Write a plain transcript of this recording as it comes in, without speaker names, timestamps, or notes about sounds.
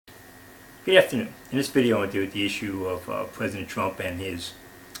Good afternoon. In this video I want to deal with the issue of President Trump and his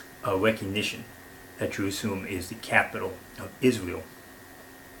recognition that Jerusalem is the capital of Israel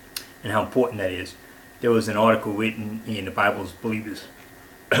and how important that is. There was an article written in the Bible's Believers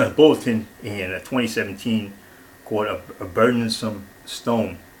Bulletin in 2017 called A Burdensome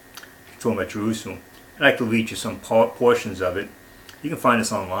Stone, talking about Jerusalem. I'd like to read you some portions of it. You can find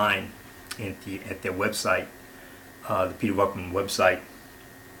this online at their website, the Peter Ruckman website.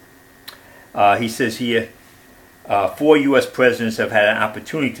 He says here, 4 U.S. presidents have had an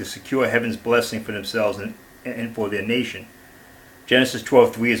opportunity to secure heaven's blessing for themselves and for their nation. Genesis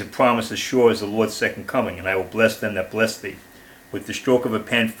 12:3 is a promise as sure as the Lord's second coming, and I will bless them that bless thee. With the stroke of a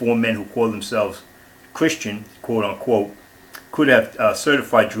pen, 4 men who call themselves Christian, quote unquote, could have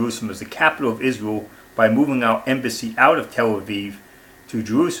certified Jerusalem as the capital of Israel by moving our embassy out of Tel Aviv to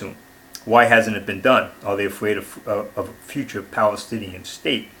Jerusalem. Why hasn't it been done? Are they afraid of a future Palestinian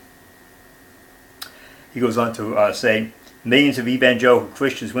state? He goes on to say, millions of evangelical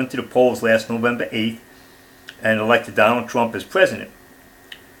Christians went to the polls last November 8th and elected Donald Trump as president.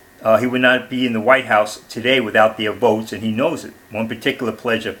 He would not be in the White House today without their votes, and he knows it. One particular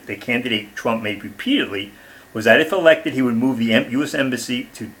pledge of the candidate Trump made repeatedly was that if elected, he would move the U.S. Embassy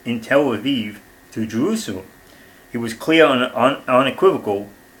in Tel Aviv to Jerusalem. He was clear and unequivocal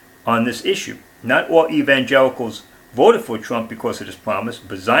on this issue. Not all evangelicals voted for Trump because of this promise,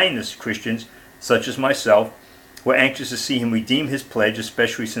 but Zionist Christians, such as myself, were anxious to see him redeem his pledge,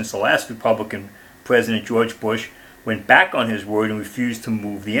 especially since the last Republican President, George Bush, went back on his word and refused to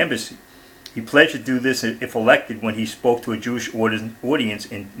move the embassy. He pledged to do this if elected when he spoke to a Jewish audience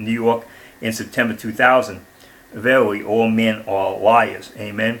in New York in September 2000. Verily, all men are liars.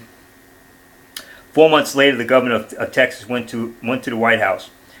 Amen. 4 months later, the governor of Texas went to the White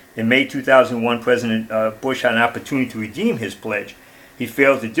House. In May 2001, President Bush had an opportunity to redeem his pledge. He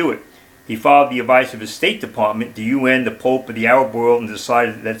failed to do it. He followed the advice of his State Department, the UN, the Pope, and the Arab world, and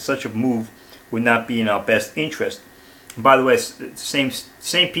decided that such a move would not be in our best interest. And by the way, the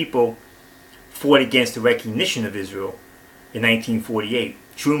same people fought against the recognition of Israel in 1948.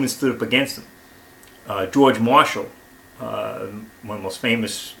 Truman stood up against them. George Marshall, one of the most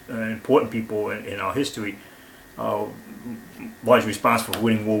famous and important people in our history, largely responsible for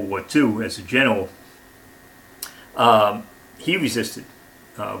winning World War II as a general, he resisted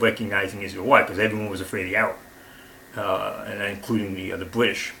recognizing Israel. Why? Because everyone was afraid of the Arab, and including the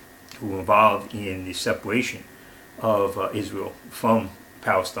British, who were involved in the separation of Israel from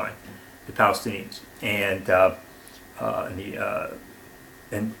Palestine, the Palestinians, and I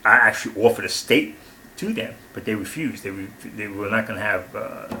actually offered a state to them, but they refused. They were not going to have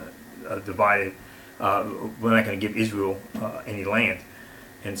a divided. We're not going to give Israel any land,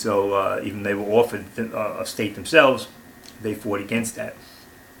 and so even they were offered a state themselves, they fought against that.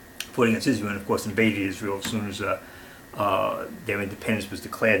 Fought against Israel, and of course invaded Israel as soon as their independence was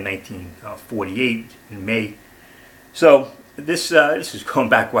declared in 1948 in May. So this is going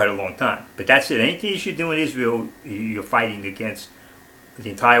back quite a long time. But that's it. Anything you should do in Israel, you're fighting against the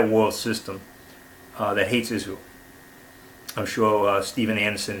entire world system that hates Israel. I'm sure Stephen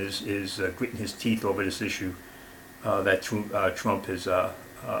Anderson is gritting his teeth over this issue that Trump has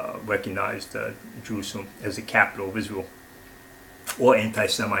recognized Jerusalem as the capital of Israel. Or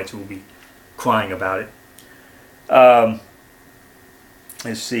anti-Semites will be crying about it.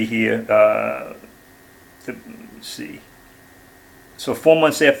 Let's see here. Let's see. So 4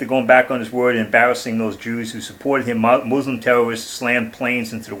 months after going back on his word and embarrassing those Jews who supported him, Muslim terrorists slammed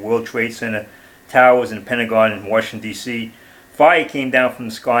planes into the World Trade Center towers and the Pentagon in Washington, D.C. Fire came down from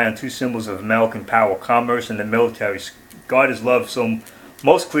the sky on 2 symbols of American power, commerce and the military. God is love, so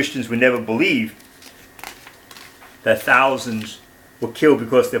most Christians would never believe that thousands were killed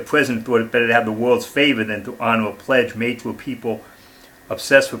because their president thought it better to have the world's favor than to honor a pledge made to a people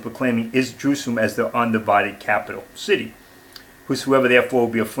obsessed with proclaiming Jerusalem as their undivided capital city. Whosoever therefore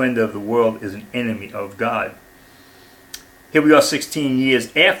will be a friend of the world is an enemy of God. Here we are 16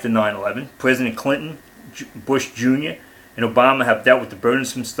 years after 9/11. President Clinton, Bush Jr., and Obama have dealt with the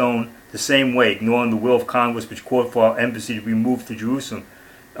Burdensome Stone the same way, ignoring the will of Congress, which called for our embassy to be moved to Jerusalem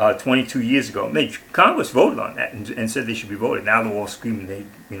 22 years ago. Congress voted on that and said they should be voted. Now they're all screaming they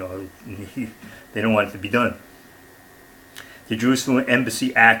don't want it to be done. The Jerusalem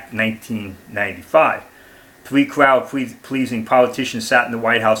Embassy Act 1995. 3 crowd-pleasing politicians sat in the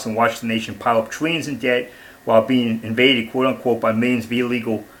White House and watched the nation pile up trillions in debt while being invaded, quote-unquote, by millions of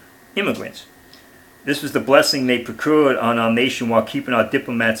illegal immigrants. This was the blessing they procured on our nation while keeping our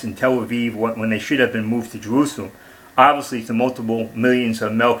diplomats in Tel Aviv when they should have been moved to Jerusalem. Obviously, to multiple millions of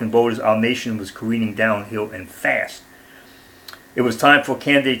American voters, our nation was careening downhill and fast. It was time for a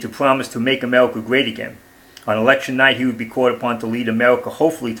candidate to promise to make America great again. On election night, he would be called upon to lead America,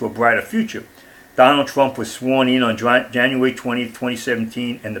 hopefully, to a brighter future. Donald Trump was sworn in on January 20th,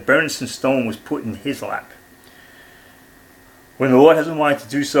 2017, and the Burdensome Stone was put in his lap. When the Lord has a mind to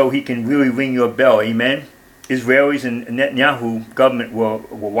do so, he can really ring your bell. Amen? Israelis and Netanyahu government were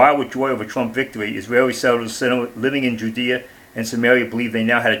wild with joy over Trump victory. Israeli settlers living in Judea and Samaria believed they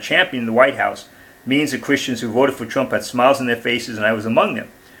now had a champion in the White House. Millions of Christians who voted for Trump had smiles on their faces, and I was among them.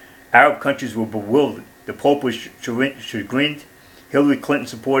 Arab countries were bewildered. The Pope was chagrined. Hillary Clinton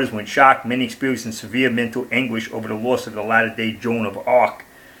supporters were in shock. Many experienced severe mental anguish over the loss of the latter-day Joan of Arc.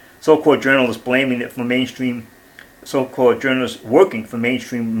 So-called journalists blaming it for mainstream, so-called journalists working for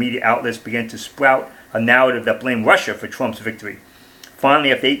mainstream media outlets began to sprout a narrative that blamed Russia for Trump's victory.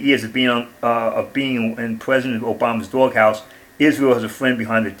 Finally, after 8 years of being in President Obama's doghouse, Israel has a friend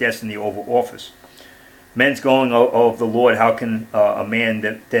behind the desk in the Oval Office. Men's going of the Lord, how can a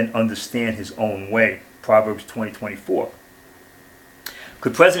man then understand his own way? Proverbs 20:24.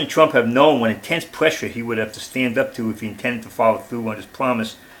 Could President Trump have known what intense pressure he would have to stand up to if he intended to follow through on his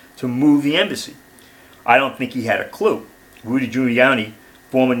promise to move the embassy? I don't think he had a clue. Rudy Giuliani,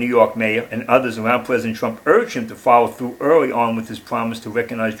 former New York mayor, and others around President Trump urged him to follow through early on with his promise to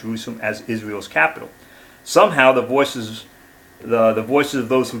recognize Jerusalem as Israel's capital. Somehow the voices of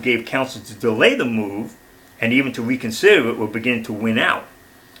those who gave counsel to delay the move and even to reconsider it were beginning to win out.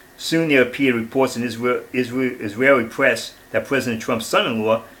 Soon there appeared reports in Israeli press that President Trump's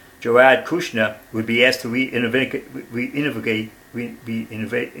son-in-law, Jared Kushner, would be asked to reinvigorate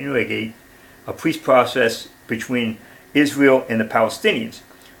a peace process between Israel and the Palestinians,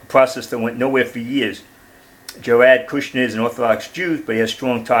 a process that went nowhere for years. Jared Kushner is an Orthodox Jew, but he has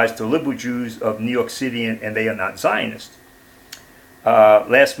strong ties to liberal Jews of New York City, and they are not Zionists.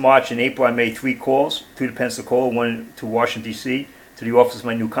 Last March and April, I made 3 calls, 2 to Pensacola, 1 to Washington, D.C., to the office of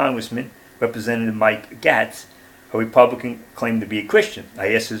my new congressman, Representative Mike Gatz, a Republican claiming to be a Christian.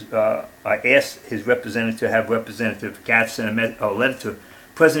 I asked his representative to have Representative Gatz send a letter to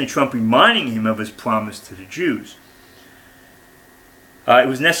President Trump reminding him of his promise to the Jews. It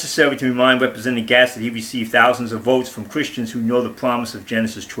was necessary to remind Representative Gatz that he received thousands of votes from Christians who know the promise of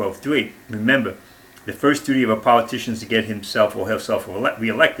Genesis 12:3. Remember, the first duty of a politician is to get himself or herself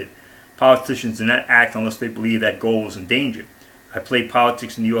re-elected. Politicians do not act unless they believe that goal is in danger. I played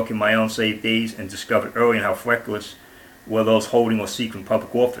politics in New York in my own slave days and discovered early how reckless were those holding or seeking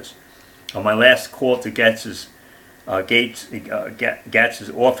public office. On my last call to Gatz's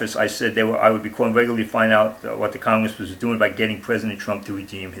office, I said I would be calling regularly to find out what the Congress was doing by getting President Trump to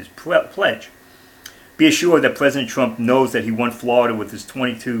redeem his pledge. Be assured that President Trump knows that he won Florida with his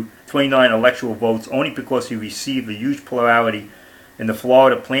 29 electoral votes only because he received a huge plurality in the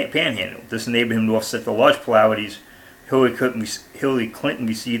Florida panhandle. This enabled him to offset the large pluralities Hillary Clinton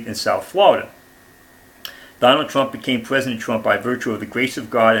received in South Florida. Donald Trump became President Trump by virtue of the grace of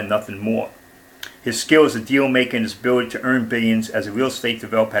God and nothing more. His skill as a deal maker and his ability to earn billions as a real estate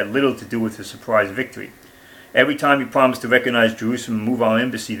developer had little to do with his surprise victory. Every time he promised to recognize Jerusalem and move our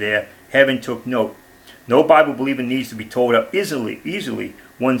embassy there, heaven took note. No Bible believer needs to be told how easily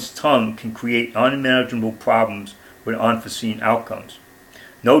one's tongue can create unimaginable problems with unforeseen outcomes.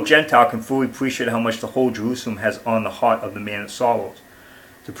 No Gentile can fully appreciate how much the whole Jerusalem has on the heart of the man of sorrows.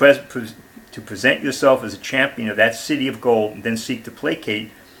 To present yourself as a champion of that city of gold and then seek to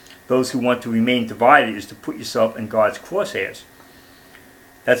placate those who want to remain divided is to put yourself in God's crosshairs.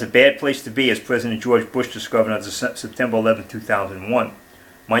 That's a bad place to be, as President George Bush discovered on September 11, 2001.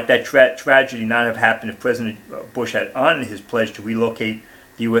 Might that tragedy not have happened if President Bush had honored his pledge to relocate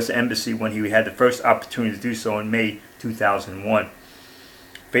the U.S. Embassy when he had the first opportunity to do so in May 2001?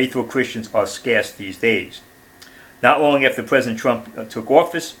 Faithful Christians are scarce these days. Not long after President Trump took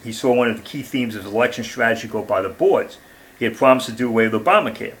office, he saw one of the key themes of his election strategy go by the boards. He had promised to do away with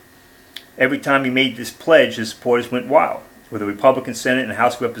Obamacare. Every time he made this pledge, his supporters went wild. With the Republican Senate and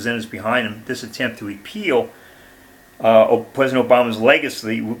House of Representatives behind him, this attempt to repeal President Obama's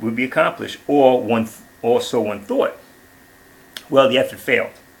legacy would be accomplished, or so one thought. Well, the effort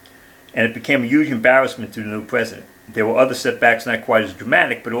failed, and it became a huge embarrassment to the new president. There were other setbacks not quite as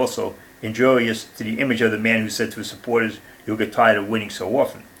dramatic, but also injurious to the image of the man who said to his supporters, "You'll get tired of winning so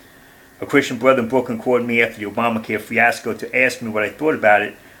often." A Christian brother in Brooklyn called me after the Obamacare fiasco to ask me what I thought about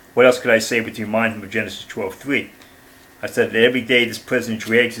it. What else could I say but to remind him of Genesis 12:3? I said that every day this president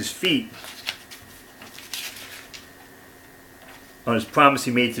drags his feet on his promise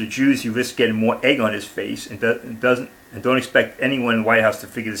he made to the Jews, he risks getting more egg on his face, and don't expect anyone in the White House to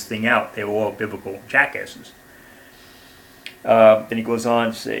figure this thing out. They were all biblical jackasses. Then he goes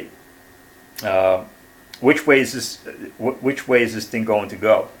on to say, Which way is this thing going to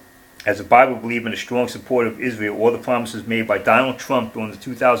go? As a Bible believer and a strong supporter of Israel, all the promises made by Donald Trump during the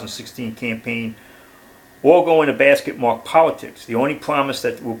 2016 campaign all go in a basket marked politics. The only promise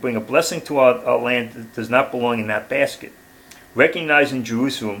that will bring a blessing to our land does not belong in that basket. Recognizing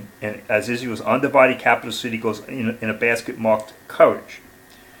Jerusalem and as Israel's undivided capital city goes in a basket marked courage.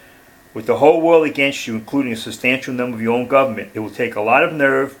 With the whole world against you, including a substantial number of your own government, it will take a lot of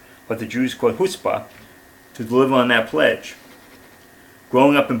nerve, what the Jews call chutzpah, to deliver on that pledge.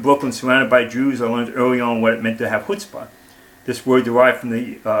 Growing up in Brooklyn surrounded by Jews, I learned early on what it meant to have chutzpah. This word derived from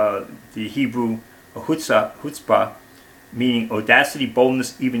the Hebrew chutzpah, meaning audacity,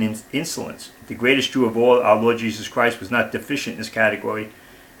 boldness, even insolence. The greatest Jew of all, our Lord Jesus Christ, was not deficient in this category.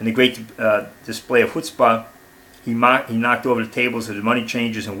 In the great display of chutzpah, he knocked over the tables of the money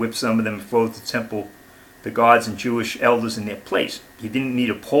changers and whipped some of them and froze the temple, the guards and Jewish elders in their place. He didn't need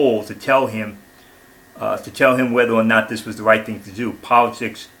a poll to tell him whether or not this was the right thing to do.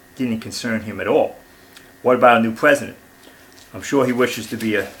 Politics didn't concern him at all. What about a new president? I'm sure he wishes to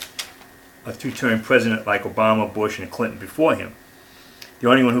be a two-term president like Obama, Bush, and Clinton before him. The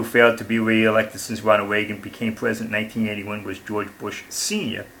only one who failed to be re-elected since Ronald Reagan became president in 1981 was George Bush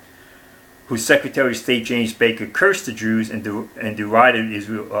Sr., whose Secretary of State James Baker cursed the Jews and derided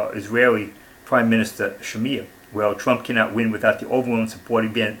Israeli Prime Minister Shamir. Well, Trump cannot win without the overwhelming support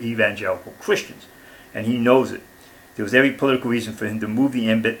of evangelical Christians, and he knows it. There was every political reason for him to move the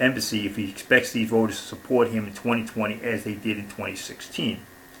embassy if he expects these voters to support him in 2020 as they did in 2016.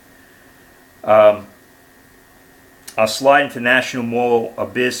 Our slide into national moral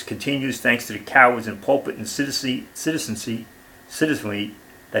abyss continues thanks to the cowards in pulpit and citizenry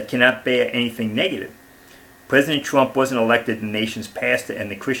that cannot bear anything negative. President Trump wasn't elected the nation's pastor,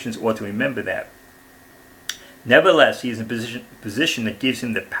 and the Christians ought to remember that. Nevertheless, he is in a position that gives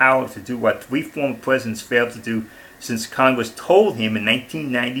him the power to do what 3 former presidents failed to do since Congress told him in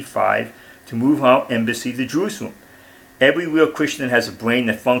 1995 to move our embassy to Jerusalem. Every real Christian that has a brain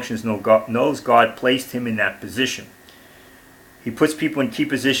that functions knows God placed him in that position. He puts people in key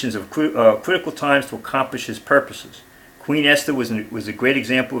positions of critical times to accomplish his purposes. Queen Esther was a great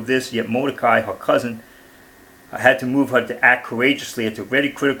example of this, yet Mordecai, her cousin, had to move her to act courageously at a very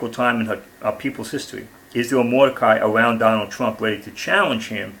critical time in our people's history. Is there a Mordecai around Donald Trump ready to challenge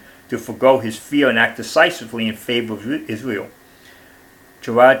him to forgo his fear and act decisively in favor of Israel?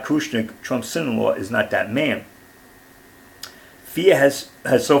 Jared Kushner, Trump's son-in-law, is not that man. Fear has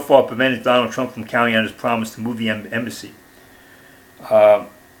so far prevented Donald Trump from carrying out his promise to move the embassy. And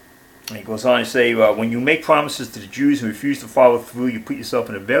he goes on to say, when you make promises to the Jews and refuse to follow through, you put yourself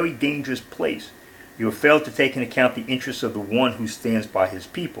in a very dangerous place. You have failed to take into account the interests of the one who stands by his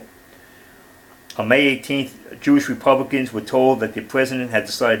people. On May 18th, Jewish Republicans were told that the president had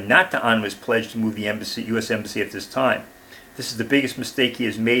decided not to honor his pledge to move the U.S. Embassy at this time. This is the biggest mistake he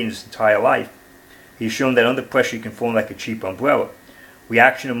has made in his entire life. He has shown that under pressure he can fall like a cheap umbrella.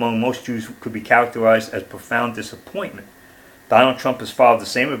 Reaction among most Jews could be characterized as profound disappointment. Donald Trump has followed the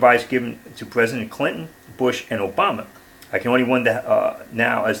same advice given to President Clinton, Bush, and Obama. I can only wonder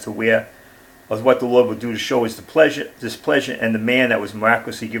now as to what the Lord will do to show his displeasure and the man that was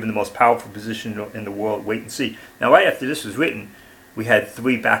miraculously given the most powerful position in the world. Wait and see. Now, right after this was written, we had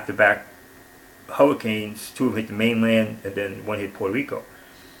 3 back-to-back hurricanes. 2 hit the mainland, and then 1 hit Puerto Rico.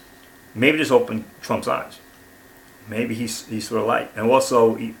 Maybe this opened Trump's eyes. Maybe he saw the light. And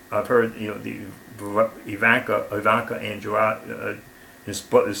also, I've heard Ivanka and Gerard, his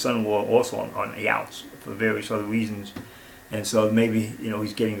son-in-law, also on the outs for various other reasons. And so maybe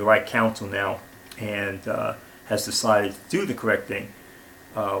he's getting the right counsel now and has decided to do the correct thing.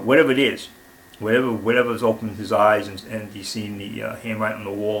 Whatever it is, whatever's opened his eyes and he's seen the handwriting on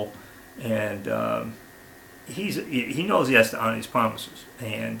the wall, and he knows he has to honor his promises,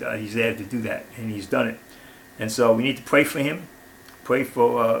 and he's there to do that, and he's done it. And so we need to pray for him, pray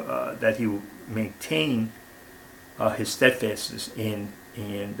for that he will maintain his steadfastness in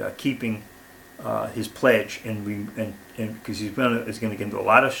keeping his pledge, and because he's going to get into a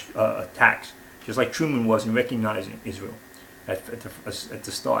lot of attacks, just like Truman was in recognizing Israel at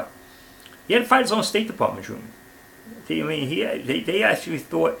the start. He had to fight his own State Department, Truman. They actually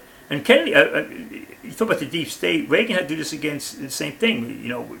thought, and Kennedy, you talk about the deep state. Reagan had to do this against the same thing.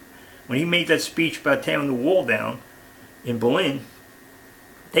 When he made that speech about tearing the wall down in Berlin,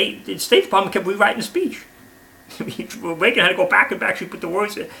 the State Department kept rewriting the speech. Reagan had to go back and actually put the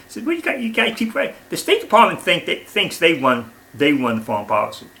words in. He said, "Well, you got to keep writing." The State Department thinks they run the foreign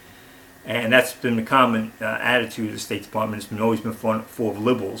policy, and that's been the common attitude of the State Department. It's always been full of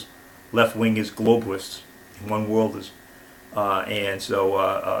liberals, left-wingers, globalists, and one-worlders. And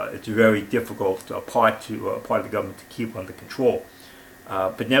so it's a very difficult part of the government to keep under control.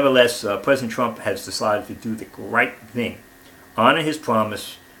 But nevertheless, President Trump has decided to do the right thing, honor his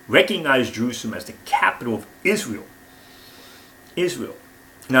promise, recognize Jerusalem as the capital of Israel. Israel.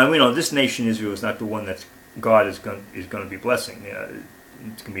 Now we know this nation Israel is not the one that God is going to be blessing.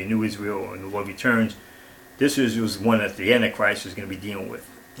 It's going to be a new Israel when the Lord returns. This Israel is one that the Antichrist is going to be dealing with,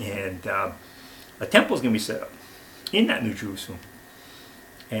 and a temple is going to be set up in that New Jerusalem.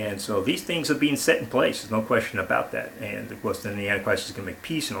 And so these things are being set in place. There's no question about that. And of course, then the Antichrist is going to make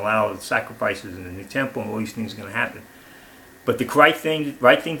peace and allow the sacrifices in the new temple, and all these things are going to happen. But the right thing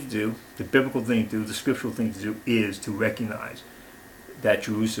to do, the biblical thing to do, the scriptural thing to do, is to recognize that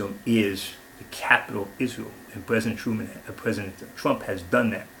Jerusalem is the capital of Israel. And President Trump has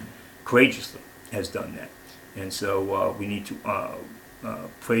done that, courageously has done that. And so we need to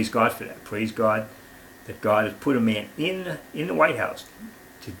praise God for that. Praise God that God has put a man in the White House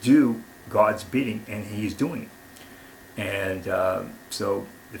to do God's bidding, and he is doing it. And so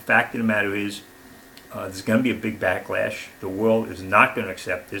the fact of the matter is, there's going to be a big backlash. The world is not going to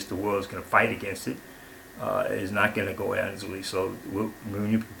accept this. The world is going to fight against it. It is not going to go down easily. So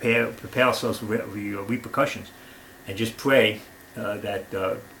when you prepare ourselves for repercussions, and just pray that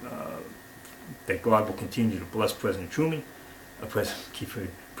God will continue to bless President Trump,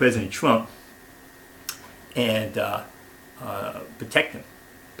 and protect him,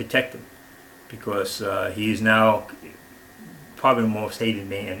 because he is now probably the most hated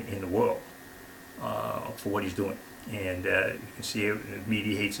man in the world for what he's doing. And you can see it, the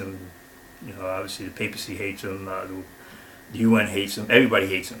media hates him. Obviously the papacy hates him. The UN hates him. Everybody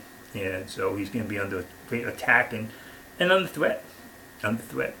hates him. And so he's going to be under great attack and under threat.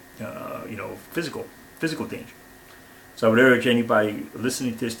 Physical danger. So I would urge anybody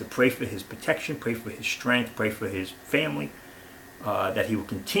listening to this to pray for his protection, pray for his strength, pray for his family, that he will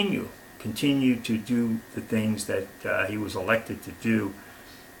continue to do the things that he was elected to do,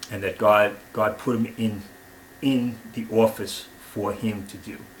 and that God put him in the office for him to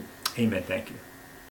do. Amen. Thank you.